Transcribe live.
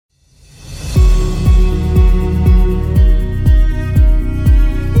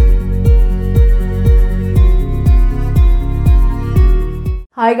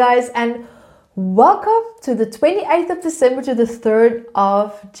Hi guys, and welcome to the 28th of December to the 3rd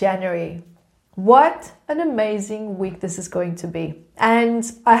of January. What an amazing week this is going to be. And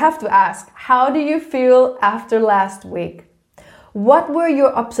I have to ask, how do you feel after last week? What were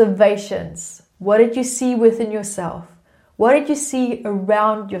your observations? What did you see within yourself? What did you see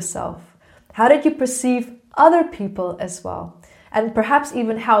around yourself? How did you perceive other people as well? And perhaps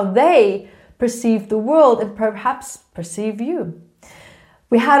even how they perceive the world and perhaps perceive you.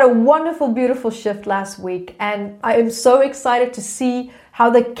 We had a wonderful, beautiful shift last week, and I am so excited to see how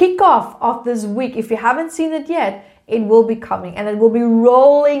the kickoff of this week, if you haven't seen it yet, it will be coming and it will be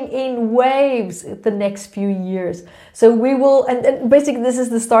rolling in waves the next few years. So we will, and basically this is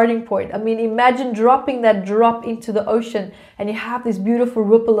the starting point. I mean, imagine dropping that drop into the ocean and you have these beautiful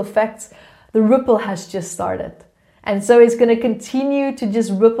ripple effects. The ripple has just started. And so it's going to continue to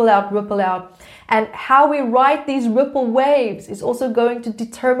just ripple out. And how we ride these ripple waves is also going to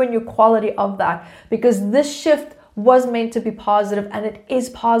determine your quality of that. Because this shift was meant to be positive and it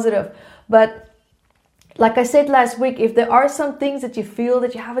is positive. But like I said last week, if there are some things that you feel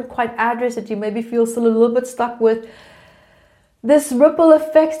that you haven't quite addressed, that you maybe feel still a little bit stuck with, this ripple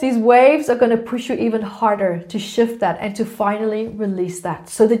effects, these waves are going to push you even harder to shift that and to finally release that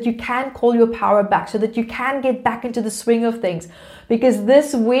so that you can call your power back, so that you can get back into the swing of things. Because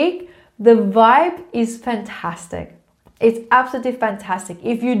this week, the vibe is fantastic. It's absolutely fantastic.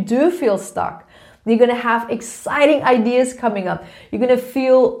 If you do feel stuck, you're going to have exciting ideas coming up. You're going to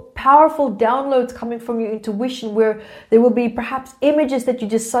feel powerful downloads coming from your intuition where there will be perhaps images that you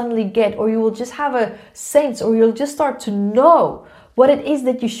just suddenly get, or you will just have a sense, or you'll just start to know what it is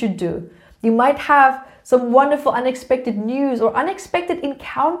that you should do. You might have some wonderful unexpected news or unexpected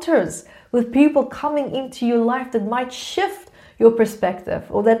encounters with people coming into your life that might shift your perspective,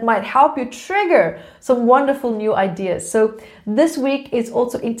 or that might help you trigger some wonderful new ideas. So this week is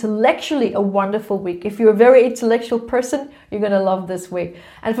also intellectually a wonderful week. If you're a very intellectual person, you're going to love this week.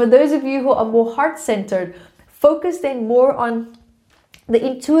 And for those of you who are more heart-centered, focus then more on the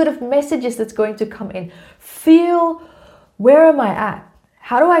intuitive messages that's going to come in. Feel, where am I at?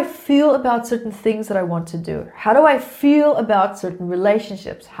 How do I feel about certain things that I want to do? How do I feel about certain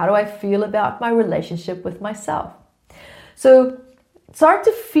relationships? How do I feel about my relationship with myself? So start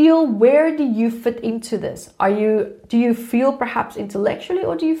to feel, where do you fit into this? Do you feel perhaps intellectually,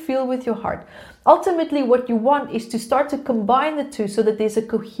 or do you feel with your heart? Ultimately, what you want is to start to combine the two so that there's a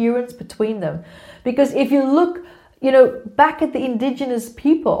coherence between them. Because if you look, back at the indigenous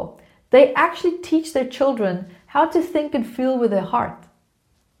people, they actually teach their children how to think and feel with their heart.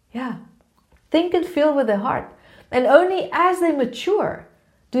 Yeah, think and feel with their heart. And only as they mature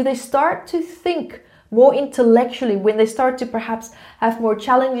do they start to think more intellectually, when they start to perhaps have more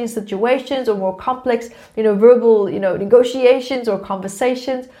challenging situations or more complex, verbal, negotiations or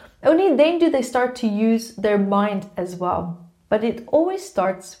conversations. Only then do they start to use their mind as well. But it always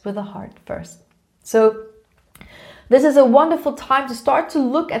starts with the heart first. So this is a wonderful time to start to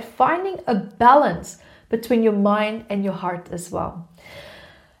look at finding a balance between your mind and your heart as well.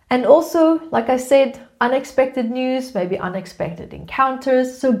 And also, like I said, unexpected news, maybe unexpected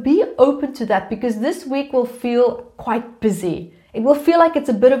encounters. So be open to that, because this week will feel quite busy. It will feel like it's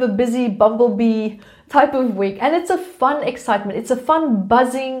a bit of a busy bumblebee type of week. And it's a fun excitement. It's a fun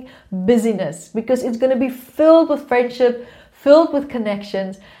buzzing busyness, because it's going to be filled with friendship, filled with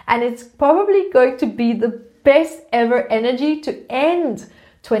connections. And it's probably going to be the best ever energy to end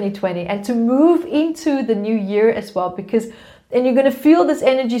 2020 and to move into the new year as well, and you're going to feel this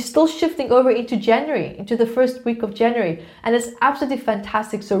energy still shifting over into January, into the first week of January. And it's absolutely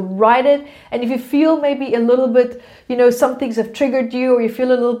fantastic. So ride it. And if you feel maybe a little bit, some things have triggered you, or you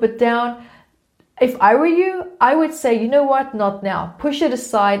feel a little bit down, if I were you, I would say, you know what, not now. Push it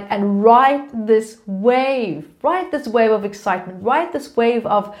aside and ride this wave. Ride this wave of excitement. Ride this wave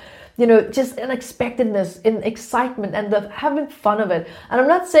of just unexpectedness and excitement and having fun of it. And I'm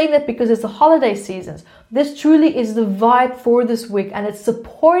not saying that because it's the holiday seasons. This truly is the vibe for this week, and it's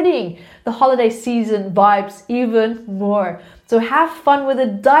supporting the holiday season vibes even more. So have fun with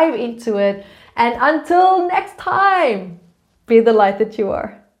it, dive into it, and until next time, be the light that you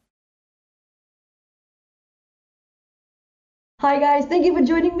are. Hi guys, thank you for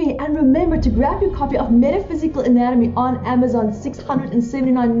joining me, and remember to grab your copy of Metaphysical Anatomy on Amazon,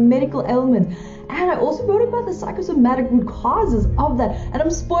 679 medical ailments. And I also wrote about the psychosomatic root causes of that, and I'm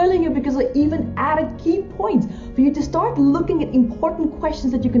spoiling you because I even added key points for you to start looking at important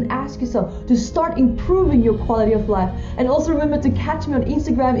questions that you can ask yourself to start improving your quality of life. And also remember to catch me on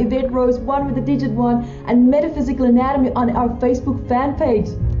Instagram, Yvette Rose, 1 with the digit 1, and Metaphysical Anatomy on our Facebook fan page.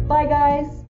 Bye guys!